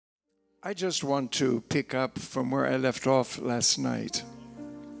I just want to pick up from where I left off last night.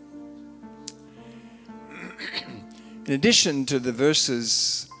 In addition to the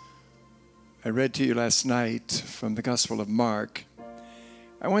verses I read to you last night from the Gospel of Mark,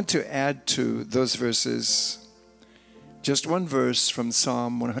 I want to add to those verses just one verse from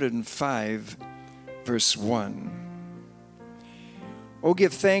Psalm 105, verse 1. Oh,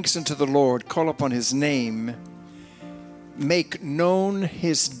 give thanks unto the Lord, call upon his name, make known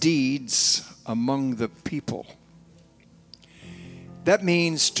his deeds among the people. That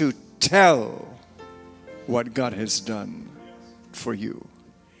means to tell what God has done for you.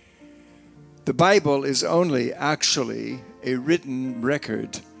 The Bible is only actually a written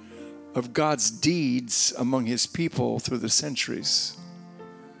record of God's deeds among his people through the centuries.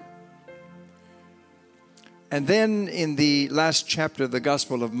 And then in the last chapter of the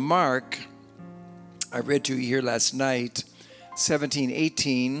Gospel of Mark, I read to you here last night,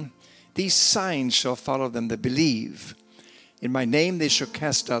 17:18, these signs shall follow them that believe. In my name they shall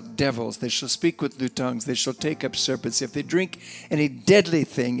cast out devils, they shall speak with new tongues, they shall take up serpents. If they drink any deadly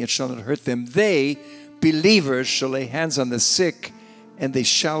thing, it shall not hurt them. They, believers, shall lay hands on the sick, and they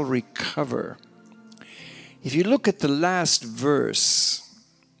shall recover. If you look at the last verse,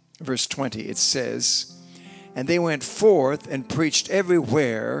 verse 20, it says, and they went forth and preached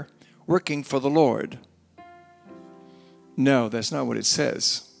everywhere, working for the Lord. No, that's not what it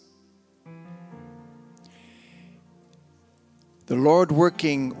says. The Lord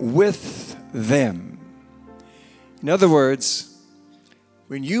working with them. In other words,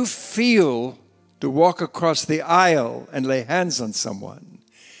 when you feel to walk across the aisle and lay hands on someone,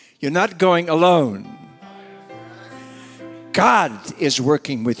 you're not going alone. God is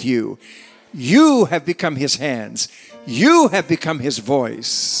working with you. You have become his hands. You have become his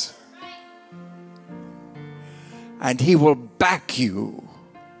voice. And he will back you.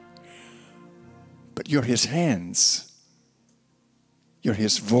 But you're his hands. You're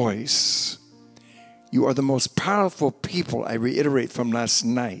his voice. You are the most powerful people, I reiterate from last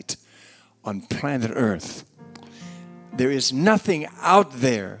night, on planet Earth. There is nothing out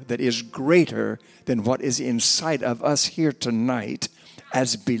there that is greater than what is inside of us here tonight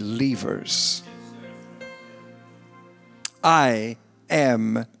as believers. I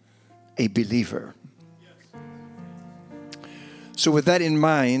am a believer. So with that in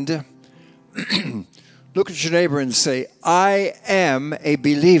mind, look at your neighbor and say, I am a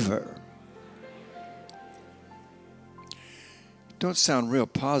believer. Don't sound real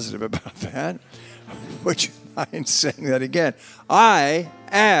positive about that. Would you mind saying that again? I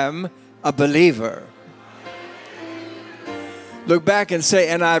am a believer. Look back and say,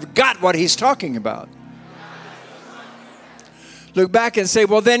 and I've got what he's talking about. Look back and say,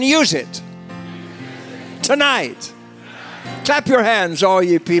 well, then use it. Tonight. Clap your hands, all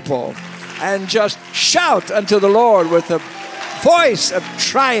ye people, and just shout unto the Lord with a voice of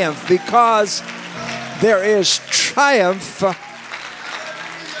triumph, because there is triumph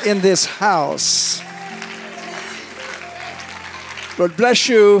in this house. Lord bless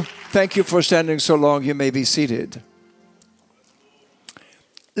you. Thank you for standing so long. You may be seated.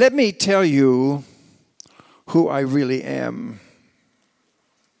 Let me tell you who I really am.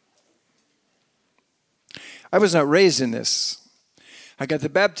 I was not raised in this. I got the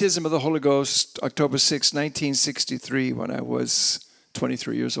baptism of the Holy Ghost October 6, 1963, when I was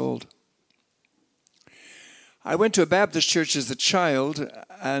 23 years old. I went to a Baptist church as a child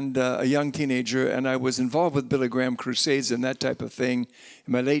and a young teenager, and I was involved with Billy Graham crusades and that type of thing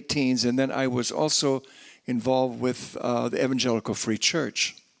in my late teens, and then I was also involved with the Evangelical Free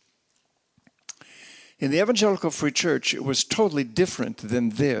Church. In the Evangelical Free Church, it was totally different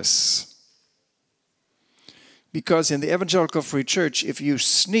than this. Because in the Evangelical Free Church, if you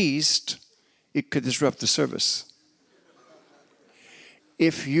sneezed, it could disrupt the service.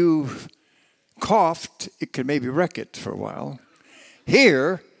 If you coughed, it could maybe wreck it for a while.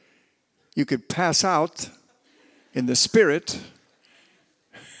 Here, you could pass out in the spirit.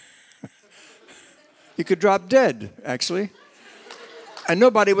 You could drop dead, actually. And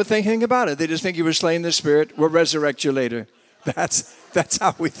nobody would think anything about it. They just think you were slain in the spirit. We'll resurrect you later. That's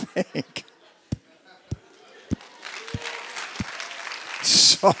how we think.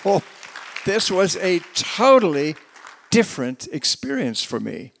 So this was a totally different experience for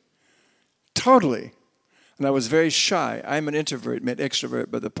me. Totally. And I was very shy. I'm an introvert, made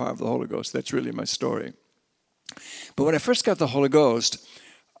extrovert by the power of the Holy Ghost. That's really my story. But when I first got the Holy Ghost,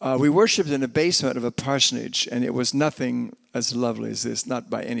 we worshiped in the basement of a parsonage, and it was nothing as lovely as this,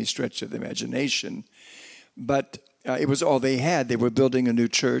 not by any stretch of the imagination. But it was all they had. They were building a new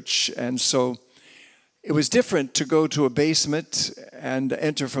church, and so It was different to go to a basement and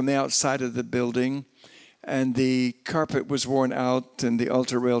enter from the outside of the building, and the carpet was worn out and the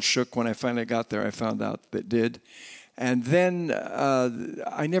altar rail shook. When I finally got there, I found out that it did. And then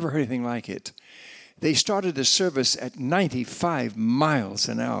I never heard anything like it. They started the service at 95 miles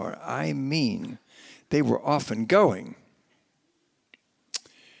an hour. I mean, they were off and going.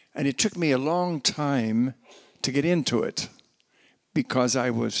 And it took me a long time to get into it because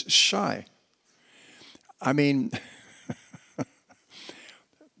I was shy. I mean,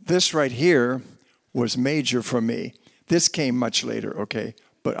 this right here was major for me. This came much later, okay?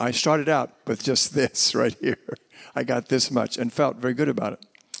 But I started out with just this right here. I got this much and felt very good about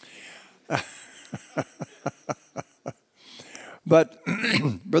it. But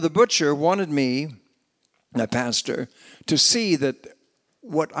Brother Butcher wanted me, the pastor, to see that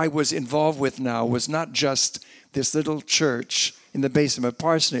what I was involved with now was not just this little church in the basement of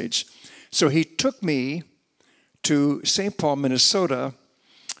Parsonage. So he took me to St. Paul, Minnesota,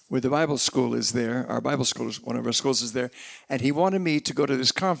 where the Bible school is there. Our Bible school is one of our schools is there. And he wanted me to go to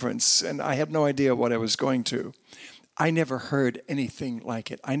this conference, and I had no idea what I was going to. I never heard anything like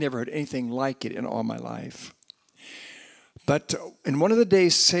it. I never heard anything like it in all my life. But in one of the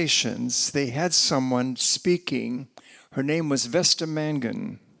day's sessions, they had someone speaking. Her name was Vesta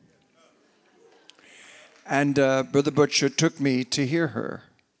Mangun. And Brother Butcher took me to hear her.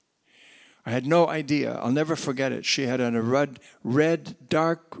 I had no idea. I'll never forget it. She had on a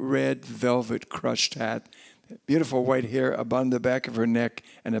dark red velvet crushed hat, beautiful white hair upon the back of her neck,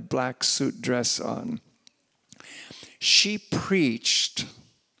 and a black suit dress on. She preached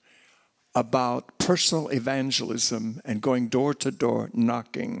about personal evangelism and going door to door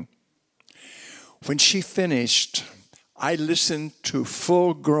knocking. When she finished, I listened to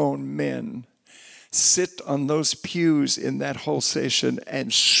full-grown men sit on those pews in that whole session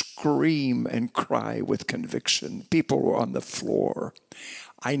and scream and cry with conviction. People were on the floor.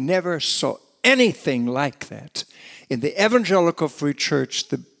 I never saw anything like that in the Evangelical Free Church,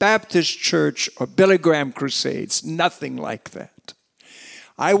 the Baptist Church, or Billy Graham Crusades. Nothing like that.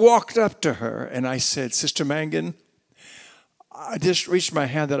 I walked up to her and I said, Sister Mangun, I just reached my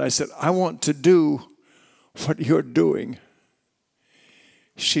hand and I said, I want to do what you're doing.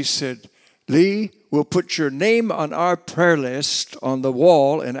 She said, Lee, we'll put your name on our prayer list on the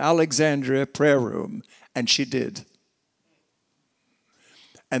wall in Alexandria prayer room. And she did.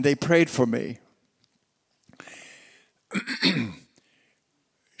 And they prayed for me.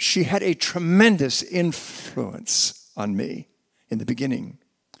 She had a tremendous influence on me in the beginning.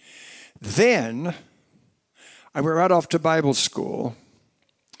 Then I went right off to Bible school.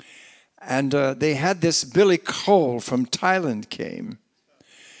 And they had this Billy Cole from Thailand came.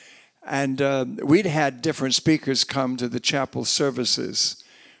 And we'd had different speakers come to the chapel services.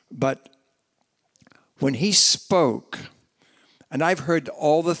 But when he spoke, and I've heard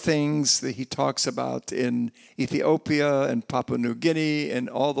all the things that he talks about in Ethiopia and Papua New Guinea and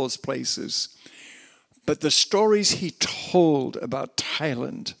all those places. But the stories he told about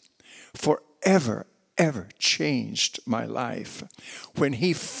Thailand forever, ever changed my life. When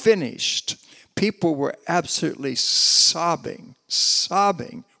he finished, people were absolutely sobbing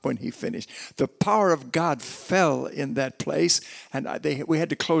when he finished. The power of God fell in that place, and we had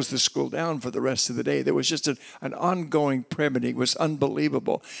to close the school down for the rest of the day. There was just an ongoing prayer meeting. It was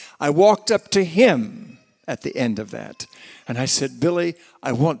unbelievable. I walked up to him at the end of that, and I said, Billy,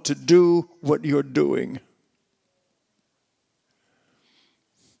 I want to do what you're doing.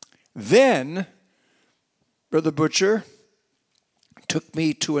 Then Brother Butcher took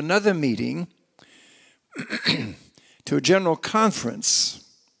me to another meeting, to a general conference.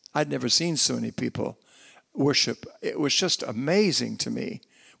 I'd never seen so many people worship. It was just amazing to me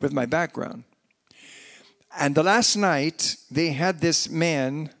with my background. And the last night, they had this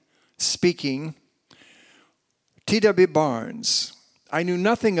man speaking, T.W. Barnes. I knew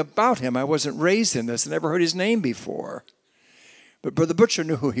nothing about him. I wasn't raised in this. I never heard his name before. But Brother Butcher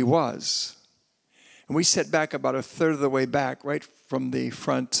knew who he was. And we sat back about a third of the way back, right from the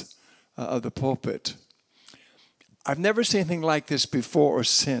front of the pulpit. I've never seen anything like this before or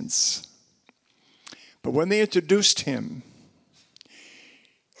since. But when they introduced him,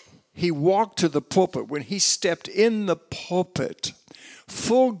 he walked to the pulpit. When he stepped in the pulpit,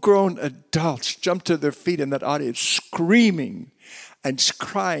 full-grown adults jumped to their feet in that audience, screaming and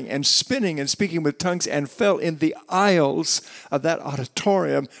crying and spinning and speaking with tongues, and fell in the aisles of that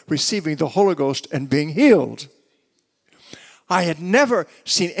auditorium, receiving the Holy Ghost and being healed. I had never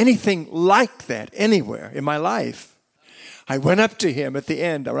seen anything like that anywhere in my life. I went up to him at the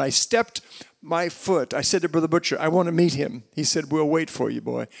end, or I stepped my foot. I said to Brother Butcher, I want to meet him. He said, we'll wait for you,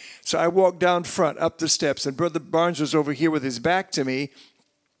 boy. So I walked down front, up the steps, and Brother Barnes was over here with his back to me,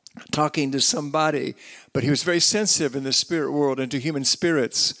 talking to somebody. But he was very sensitive in the spirit world and to human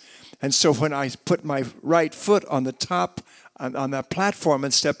spirits. And so when I put my right foot on the top, on that platform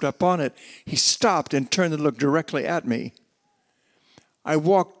and stepped up on it, he stopped and turned and looked directly at me. I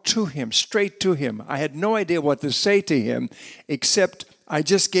walked to him, straight to him. I had no idea what to say to him, except I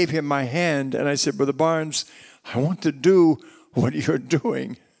just gave him my hand, and I said, Brother Barnes, I want to do what you're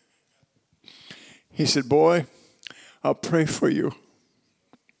doing. He said, boy, I'll pray for you.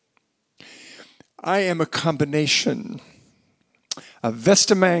 I am a combination of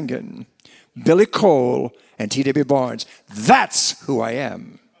Vesta Mangan, Billy Cole, and T.W. Barnes. That's who I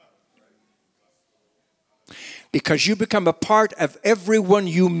am. Because you become a part of everyone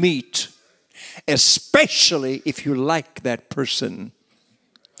you meet, especially if you like that person.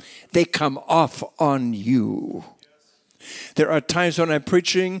 They come off on you. There are times when I'm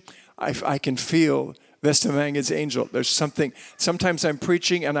preaching, I can feel Vesta Mangan's angel. There's something, sometimes I'm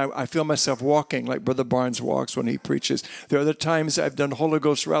preaching and I feel myself walking like Brother Barnes walks when he preaches. There are other times I've done Holy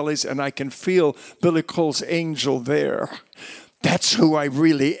Ghost rallies and I can feel Billy Cole's angel there. That's who I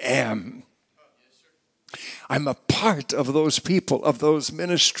really am. I'm a part of those people, of those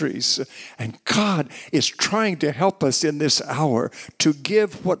ministries. And God is trying to help us in this hour to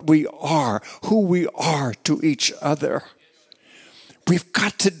give what we are, who we are to each other. We've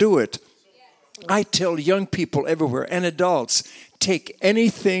got to do it. I tell young people everywhere and adults, take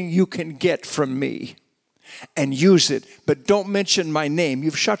anything you can get from me and use it, but don't mention my name.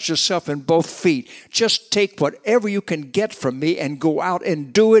 You've shot yourself in both feet. Just take whatever you can get from me and go out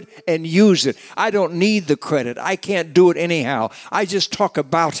and do it and use it. I don't need the credit. I can't do it anyhow. I just talk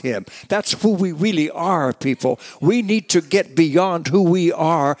about him. That's who we really are, people. We need to get beyond who we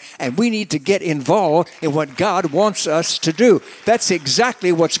are, and we need to get involved in what God wants us to do. That's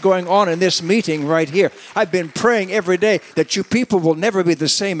exactly what's going on in this meeting right here. I've been praying every day that you people will never be the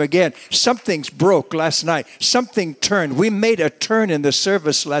same again. Something's broke last night. Something turned. We made a turn in the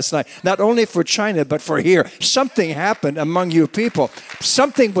service last night, not only for China, but for here. Something happened among you people.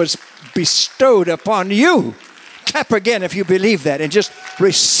 Something was bestowed upon you. Clap again if you believe that and just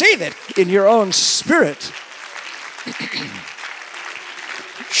receive it in your own spirit.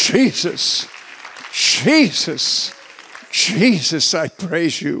 Jesus, Jesus, Jesus, I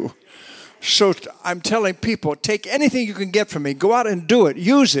praise you. So I'm telling people, take anything you can get from me. Go out and do it.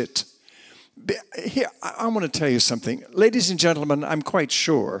 Use it. Here, I want to tell you something. Ladies and gentlemen, I'm quite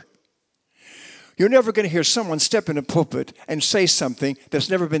sure you're never going to hear someone step in a pulpit and say something that's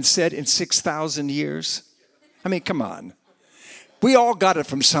never been said in 6,000 years. I mean, come on. We all got it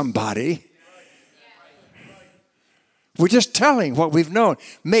from somebody. We're just telling what we've known.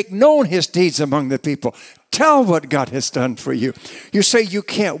 Make known his deeds among the people. Tell what God has done for you. You say you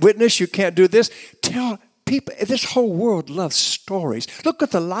can't witness, you can't do this. Tell people. This whole world loves stories. Look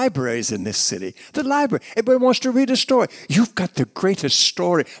at the libraries in this city. The library. Everybody wants to read a story. You've got the greatest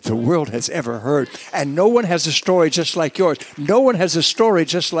story the world has ever heard. And no one has a story just like yours. No one has a story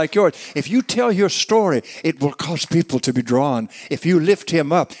just like yours. If you tell your story, it will cause people to be drawn. If you lift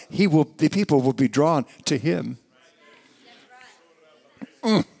him up, the people will be drawn to him.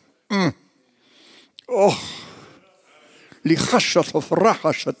 Oh.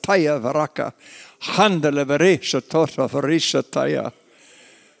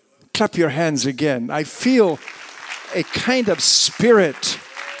 Clap your hands again. I feel a kind of spirit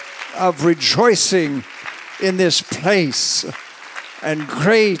of rejoicing in this place and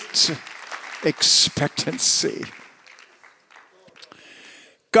great expectancy.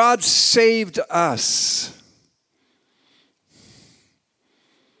 God saved us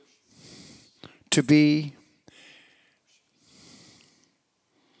to be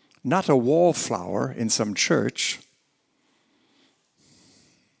not a wallflower in some church,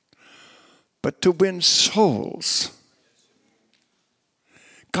 but to win souls.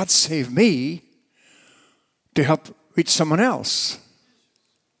 God saved me to help reach someone else.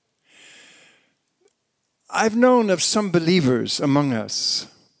 I've known of some believers among us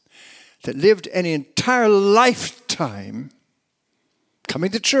that lived an entire lifetime coming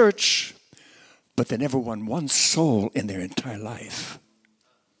to church, but they never won one soul in their entire life.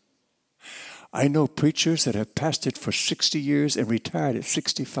 I know preachers that have pastored for 60 years and retired at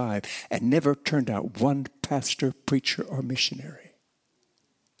 65 and never turned out one pastor, preacher, or missionary.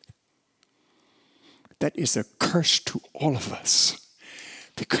 That is a curse to all of us.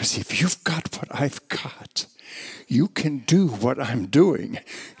 Because if you've got what I've got, You can do what I'm doing.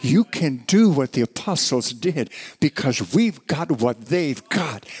 You can do what the apostles did because we've got what they've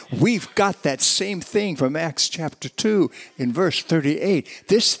got. We've got that same thing from Acts chapter 2 in verse 38.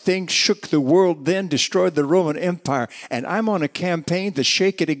 This thing shook the world then, destroyed the Roman Empire, and I'm on a campaign to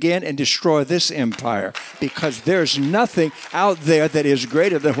shake it again and destroy this empire because there's nothing out there that is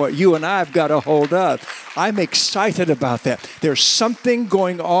greater than what you and I have got a hold of. I'm excited about that. There's something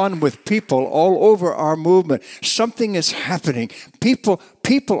going on with people all over our movement. Something is happening. People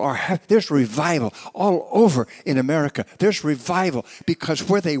are, there's revival all over in America. There's revival because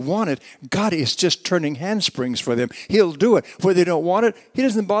where they want it, God is just turning handsprings for them. He'll do it. Where they don't want it, He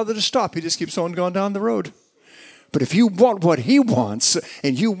doesn't bother to stop. He just keeps on going down the road. But if you want what He wants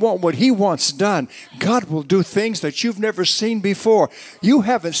and you want what He wants done, God will do things that you've never seen before. You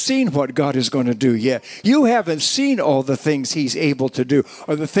haven't seen what God is going to do yet. You haven't seen all the things He's able to do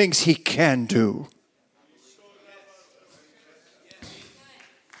or the things He can do.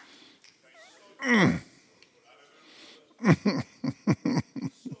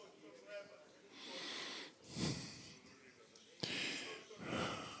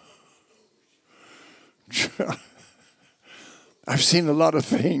 I've seen a lot of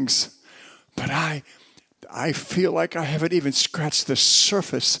things, but I feel like I haven't even scratched the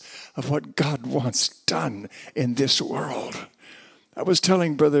surface of what God wants done in this world. I was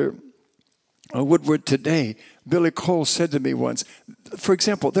telling Brother Woodward today, Billy Cole said to me once, for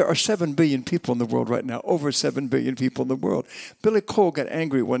example, there are 7 billion people in the world right now, over 7 billion people in the world. Billy Cole got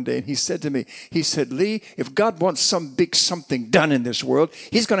angry one day and he said to me, he said, Lee, if God wants some big something done in this world,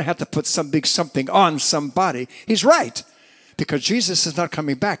 He's going to have to put some big something on somebody. He's right. Because Jesus is not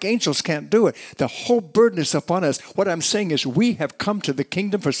coming back. Angels can't do it. The whole burden is upon us. What I'm saying is we have come to the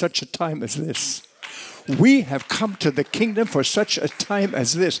kingdom for such a time as this. We have come to the kingdom for such a time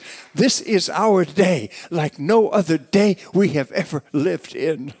as this. This is our day like no other day we have ever lived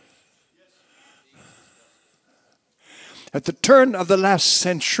in. At the turn of the last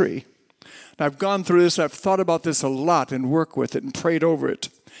century, and I've gone through this, I've thought about this a lot and worked with it and prayed over it.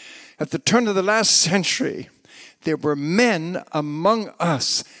 At the turn of the last century, there were men among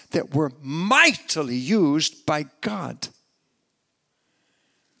us that were mightily used by God.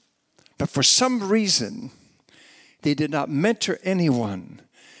 But for some reason, they did not mentor anyone.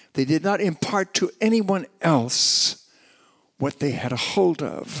 They did not impart to anyone else what they had a hold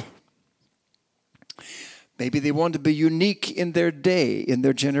of. Maybe they wanted to be unique in their day, in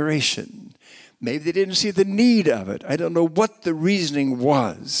their generation. Maybe they didn't see the need of it. I don't know what the reasoning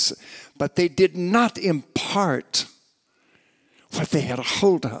was. But they did not impart what they had a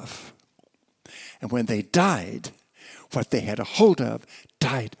hold of. And when they died, what they had a hold of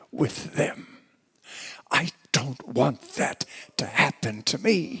died with them. I don't want that to happen to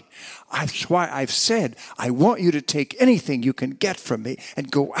me. That's why I've said, I want you to take anything you can get from me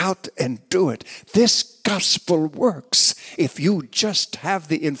and go out and do it. This gospel works if you just have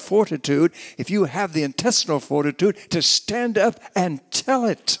the fortitude, if you have the intestinal fortitude to stand up and tell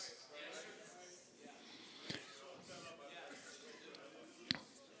it.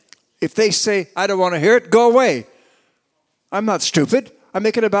 If they say, I don't want to hear it, go away. I'm not stupid. I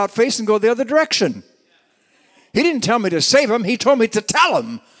make an about face and go the other direction. He didn't tell me to save them. He told me to tell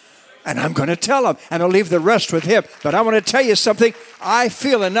them. And I'm going to tell them. And I'll leave the rest with Him. But I want to tell you something. I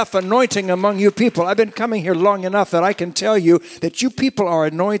feel enough anointing among you people. I've been coming here long enough that I can tell you that you people are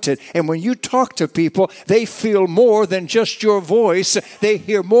anointed. And when you talk to people, they feel more than just your voice. They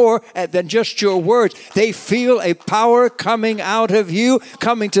hear more than just your words. They feel a power coming out of you,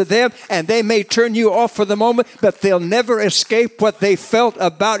 coming to them. And they may turn you off for the moment, but they'll never escape what they felt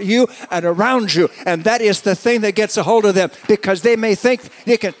about you and around you. And that is the thing that gets a hold of them. Because they may think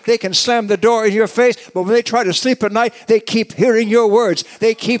they can slam the door in your face, but when they try to sleep at night, they keep hearing your words.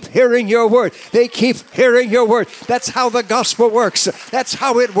 They keep hearing your word. They keep hearing your word. That's how the gospel works. That's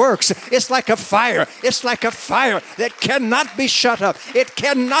how it works. It's like a fire. It's like a fire that cannot be shut up. It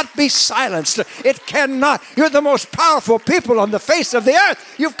cannot be silenced. It cannot. You're the most powerful people on the face of the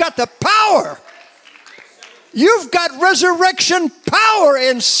earth. You've got the power. You've got resurrection power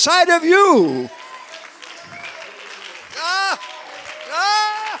inside of you.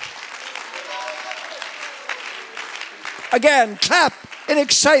 Again, clap in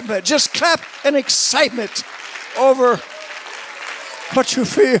excitement. Just clap in excitement over what you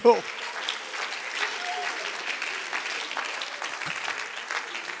feel.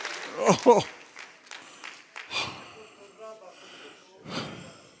 Oh.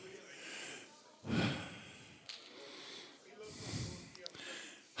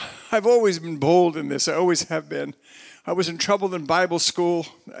 I've always been bold in this. I always have been. I was in trouble in Bible school.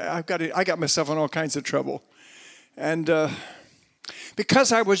 I got myself in all kinds of trouble. And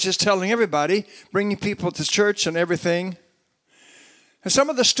because I was just telling everybody, bringing people to church and everything, and some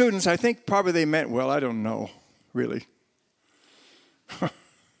of the students, I think probably they meant well. I don't know, really.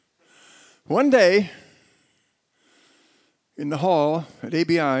 One day, in the hall at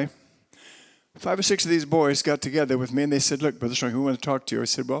ABI, 5 or 6 of these boys got together with me, and they said, look, Brother Strong, we want to talk to you. I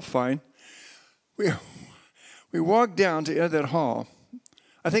said, well, fine. We walked down to the end of that hall.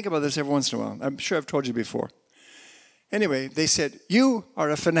 I think about this every once in a while. I'm sure I've told you before. Anyway, they said, you are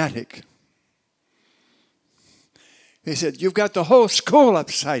a fanatic. They said, you've got the whole school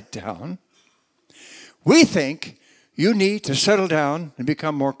upside down. We think you need to settle down and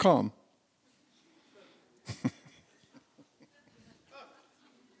become more calm.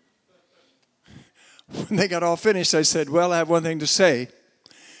 When they got all finished, I said, well, I have one thing to say.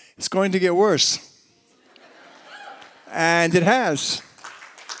 It's going to get worse. And it has.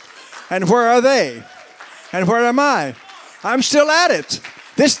 And where are they? And where am I? I'm still at it.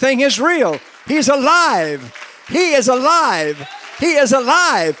 This thing is real. He's alive. He is alive. He is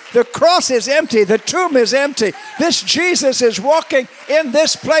alive. The cross is empty. The tomb is empty. This Jesus is walking in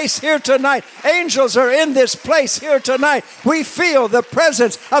this place here tonight. Angels are in this place here tonight. We feel the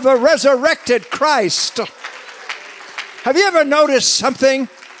presence of a resurrected Christ. Have you ever noticed something?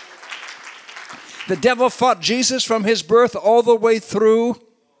 The devil fought Jesus from his birth all the way through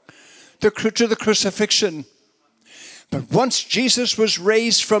to the crucifixion. But once Jesus was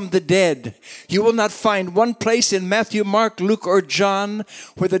raised from the dead, you will not find one place in Matthew, Mark, Luke, or John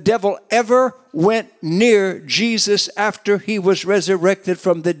where the devil ever went near Jesus after he was resurrected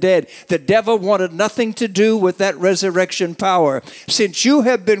from the dead. The devil wanted nothing to do with that resurrection power. Since you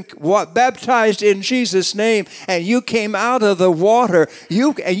have been baptized in Jesus' name and you came out of the water,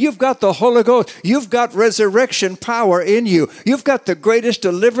 you've got the Holy Ghost. You've got resurrection power in you. You've got the greatest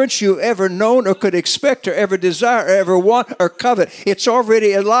deliverance you've ever known or could expect or ever desire or ever want or covet. It's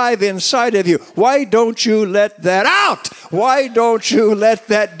already alive inside of you. Why don't you let that out? Why don't you let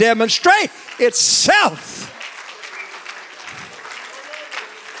that demonstrate itself?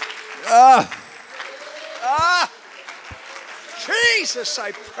 Jesus,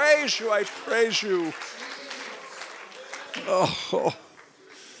 I praise you, I praise you.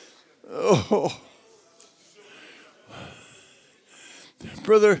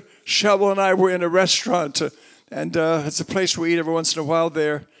 Brother Shovel and I were in a restaurant, and it's a place we eat every once in a while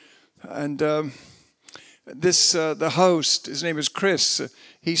there. And the host, his name is Chris,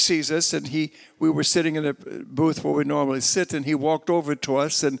 he sees us, and we were sitting in a booth where we normally sit, and he walked over to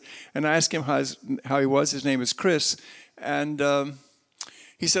us, and I asked him how he was. His name is Chris, and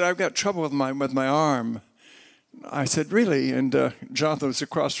he said, I've got trouble with my arm. I said, really? And Jonathan was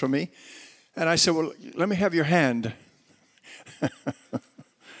across from me, and I said, well, let me have your hand.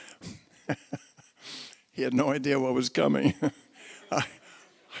 He had no idea what was coming. I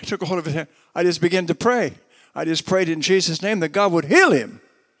took a hold of his hand. I just began to pray. I just prayed in Jesus' name that God would heal him.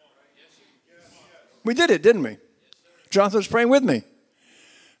 We did it, didn't we? Jonathan was praying with me.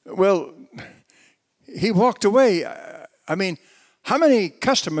 Well, he walked away. I mean, how many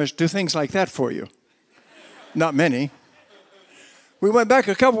customers do things like that for you? Not many. We went back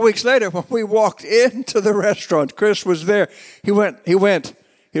a couple weeks later when we walked into the restaurant. Chris was there. He went,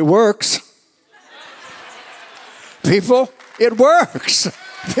 it works. People, it works.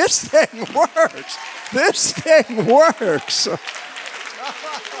 This thing works. This thing works.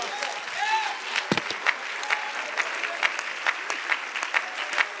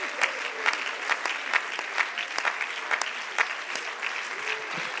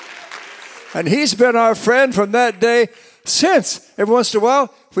 And he's been our friend from that day since. Every once in a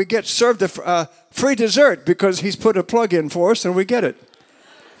while, we get served a free dessert because he's put a plug in for us and we get it.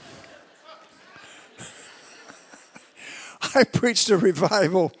 I preached a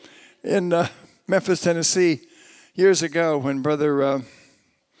revival in Memphis, Tennessee, years ago when Brother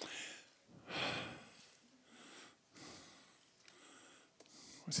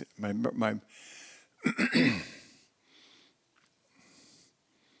was it my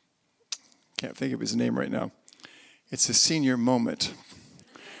can't think of his name right now. It's a senior moment.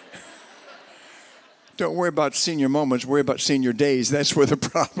 Don't worry about senior moments, worry about senior days. That's where the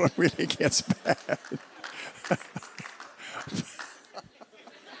problem really gets bad.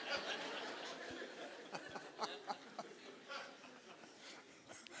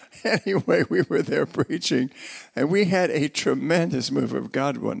 Anyway, we were there preaching, and we had a tremendous move of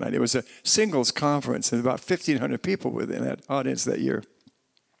God one night. It was a singles conference, and about 1,500 people were in that audience that year.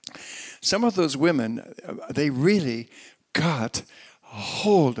 Some of those women, they really got a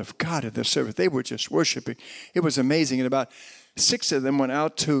hold of God in their service. They were just worshiping. It was amazing. And about 6 of them went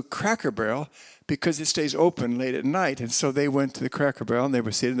out to Cracker Barrel because it stays open late at night. And so they went to the Cracker Barrel, and they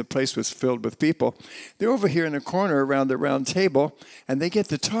were seated, and the place was filled with people. They're over here in the corner around the round table, and they get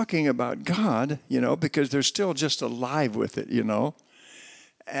to talking about God, because they're still just alive with it,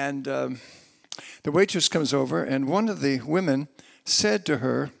 And the waitress comes over, and one of the women said to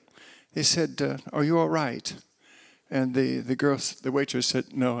her, they said, "Are you all right?" And the waitress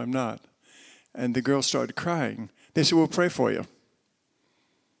said, "No, I'm not." And the girl started crying. They said, "We'll pray for you."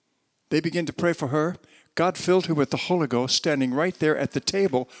 They began to pray for her. God filled her with the Holy Ghost, standing right there at the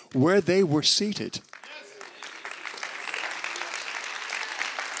table where they were seated.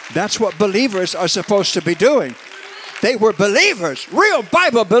 That's what believers are supposed to be doing. They were believers, real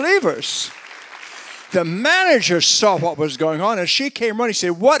Bible believers. The manager saw what was going on, and she came running. She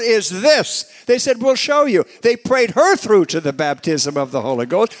said, "What is this?" They said, "We'll show you." They prayed her through to the baptism of the Holy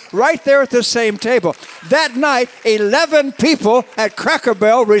Ghost right there at the same table. That night, 11 people at Cracker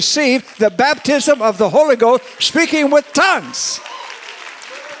Barrel received the baptism of the Holy Ghost, speaking with tongues.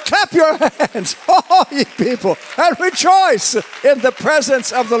 Clap your hands, all ye people, and rejoice in the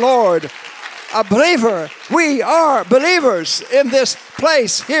presence of the Lord. A believer, we are believers in this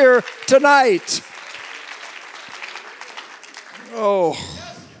place here tonight. Oh.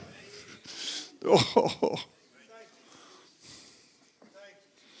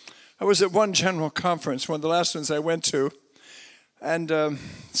 I was at one general conference, one of the last ones I went to, and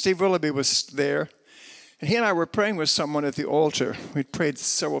Steve Willoughby was there, and he and I were praying with someone at the altar. We'd prayed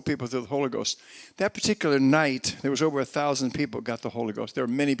several people through the Holy Ghost. That particular night, there was over 1,000 people got the Holy Ghost. There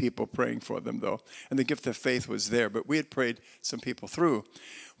were many people praying for them, though, and the gift of faith was there, but we had prayed some people through.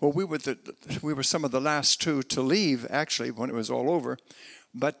 Well, we were some of the last two to leave, actually, when it was all over.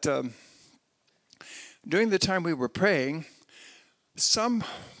 But during the time we were praying,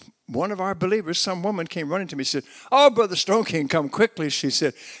 one of our believers, some woman came running to me. She said, "Oh, Brother Stone King, come quickly." She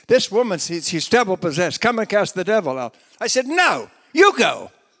said, "This woman, she's devil-possessed. Come and cast the devil out." I said, "No, you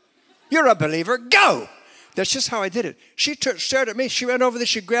go. You're a believer. Go." That's just how I did it. She stared at me. She ran over there.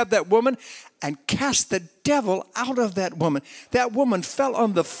 She grabbed that woman and cast the devil out of that woman. That woman fell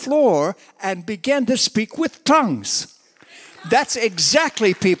on the floor and began to speak with tongues. That's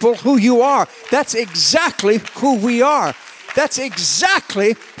exactly, people, who you are. That's exactly who we are. That's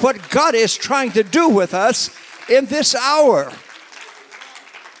exactly what God is trying to do with us in this hour.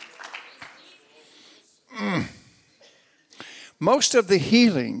 Most of the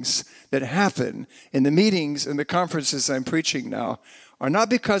healings that happen in the meetings and the conferences I'm preaching now are not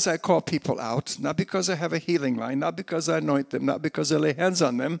because I call people out, not because I have a healing line, not because I anoint them, not because I lay hands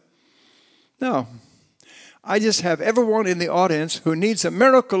on them. No. I just have everyone in the audience who needs a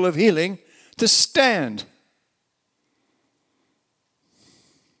miracle of healing to stand.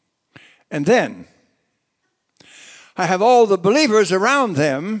 And then I have all the believers around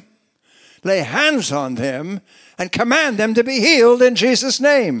them lay hands on them and command them to be healed in Jesus'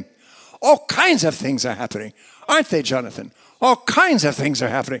 name. All kinds of things are happening. Aren't they, Jonathan? All kinds of things are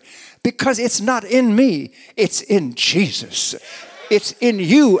happening. Because it's not in me, it's in Jesus. It's in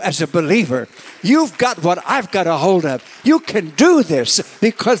you as a believer. You've got what I've got a hold of. You can do this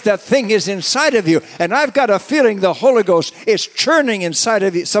because that thing is inside of you. And I've got a feeling the Holy Ghost is churning inside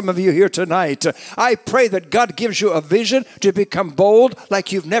of you, some of you here tonight. I pray that God gives you a vision to become bold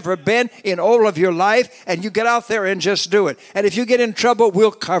like you've never been in all of your life. And you get out there and just do it. And if you get in trouble,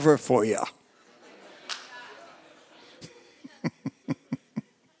 we'll cover for you.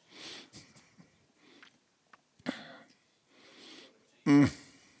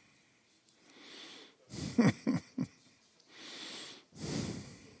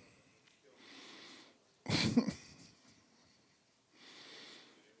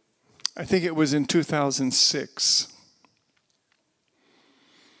 I think it was in 2006.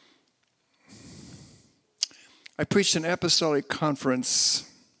 I preached an apostolic conference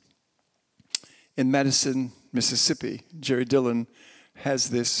in Madison, Mississippi. Jerry Dillon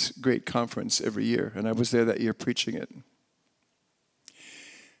has this great conference every year, and I was there that year preaching it.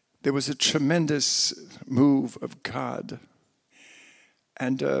 There was a tremendous move of God.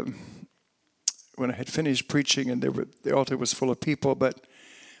 And when I had finished preaching, and the altar was full of people, but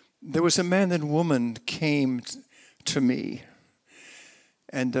there was a man and woman came to me.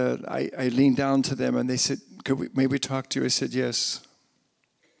 And I leaned down to them, and they said, may we talk to you? I said, yes.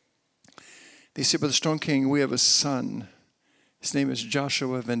 They said, Brother Stone King, we have a son. His name is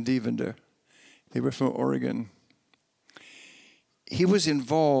Joshua Van Devender. They were from Oregon. He was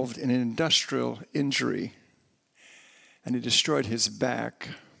involved in an industrial injury, and he destroyed his back.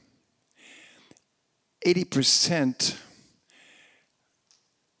 80%,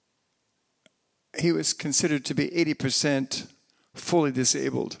 he was considered to be 80% fully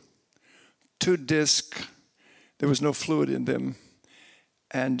disabled. 2 discs, there was no fluid in them,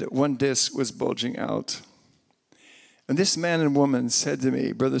 and 1 disc was bulging out. And this man and woman said to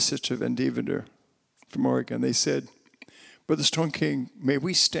me, Brother Sister Van Devender from Oregon, they said, Brother Stone King, may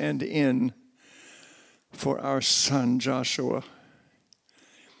we stand in for our son Joshua.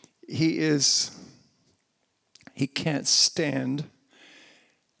 He can't stand.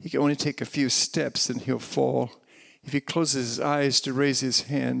 He can only take a few steps and he'll fall. If he closes his eyes to raise his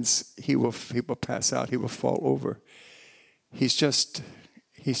hands, he will pass out. He will fall over. He's just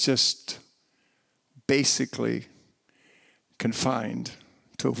basically confined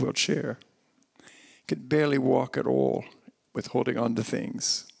to a wheelchair. He can barely walk at all with holding on to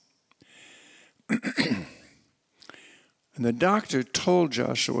things. And the doctor told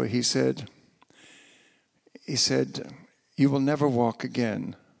Joshua, he said, you will never walk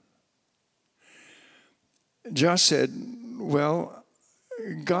again. Josh said, well,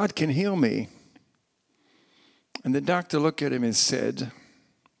 God can heal me. And the doctor looked at him and said,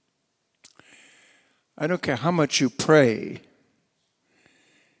 I don't care how much you pray,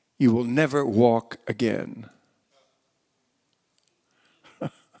 you will never walk again.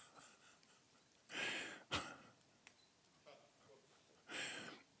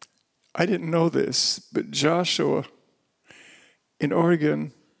 I didn't know this, but Joshua, in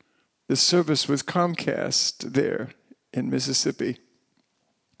Oregon, the service was Comcast there in Mississippi.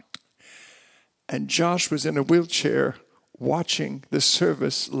 And Josh was in a wheelchair watching the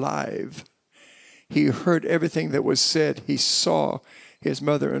service live. He heard everything that was said. He saw his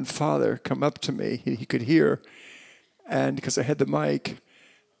mother and father come up to me. He could hear, and because I had the mic,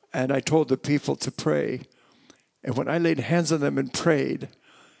 and I told the people to pray. And when I laid hands on them and prayed,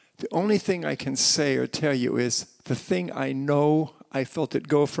 the only thing I can say or tell you is the thing I know, I felt it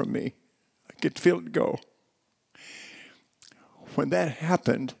go from me. I could feel it go. When that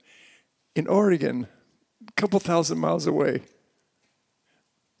happened in Oregon, a couple thousand miles away,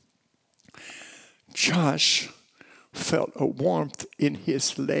 Josh felt a warmth in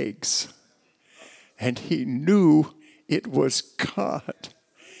his legs, and he knew it was God.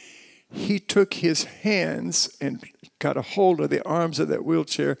 He took his hands and got a hold of the arms of that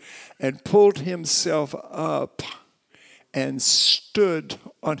wheelchair and pulled himself up and stood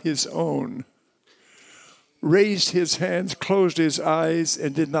on his own, raised his hands, closed his eyes,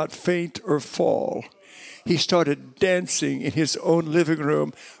 and did not faint or fall. He started dancing in his own living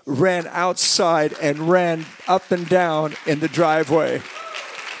room, ran outside, and ran up and down in the driveway.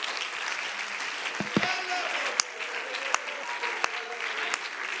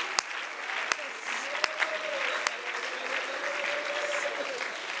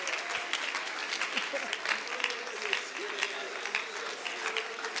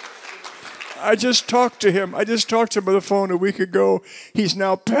 I just talked to him. I just talked to him on the phone a week ago. He's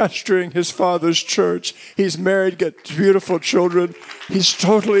now pastoring his father's church. He's married, got beautiful children. He's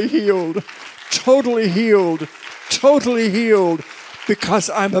totally healed, totally healed, totally healed, because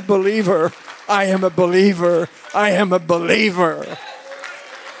I'm a believer. I am a believer. I am a believer.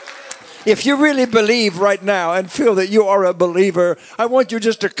 If you really believe right now and feel that you are a believer, I want you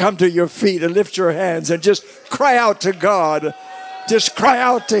just to come to your feet and lift your hands and just cry out to God. Just cry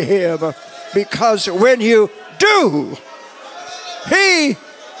out to Him. Because when you do, He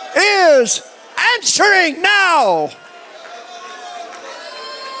is answering now.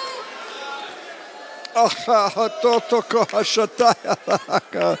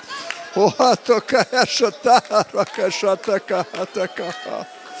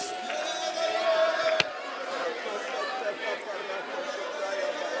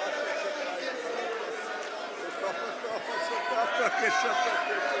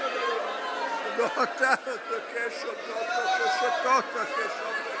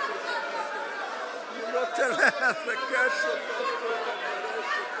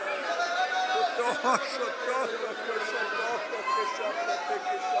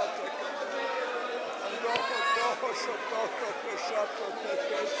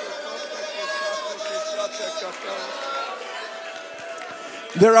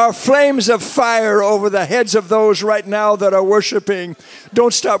 There are flames of fire over the heads of those right now that are worshiping.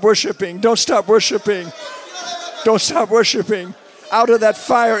 Don't stop worshiping. Don't stop worshiping. Don't stop worshiping. Out of that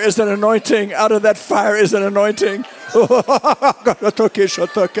fire is an anointing. Out of that fire is an anointing.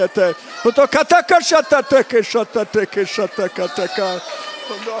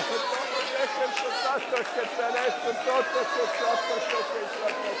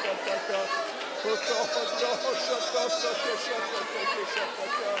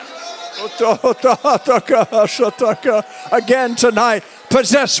 Again tonight,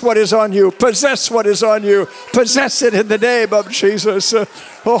 Possess what is on you. Possess what is on you. Possess it in the name of Jesus.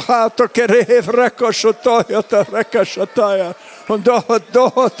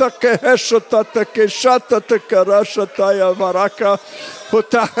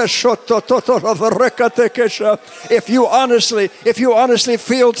 If you honestly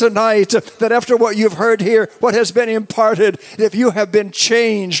feel tonight that after what you've heard here, what has been imparted, if you have been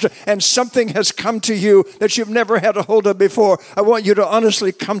changed and something has come to you that you've never had a hold of before, I want you to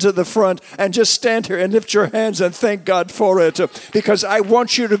honestly come to the front and just stand here and lift your hands and thank God for it, because I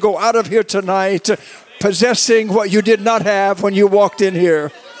want you to go out of here tonight possessing what you did not have when you walked in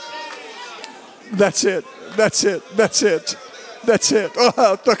here. That's it. That's it. That's it. That's it.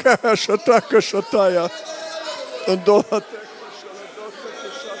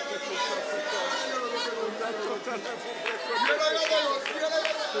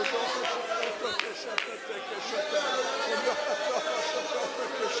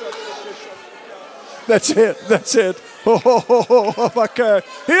 That's it. That's it.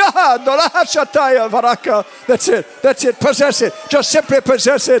 That's it. That's it. Possess it. Just simply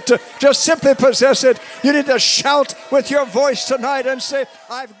possess it. Just simply possess it. You need to shout with your voice tonight and say,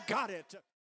 I've got it.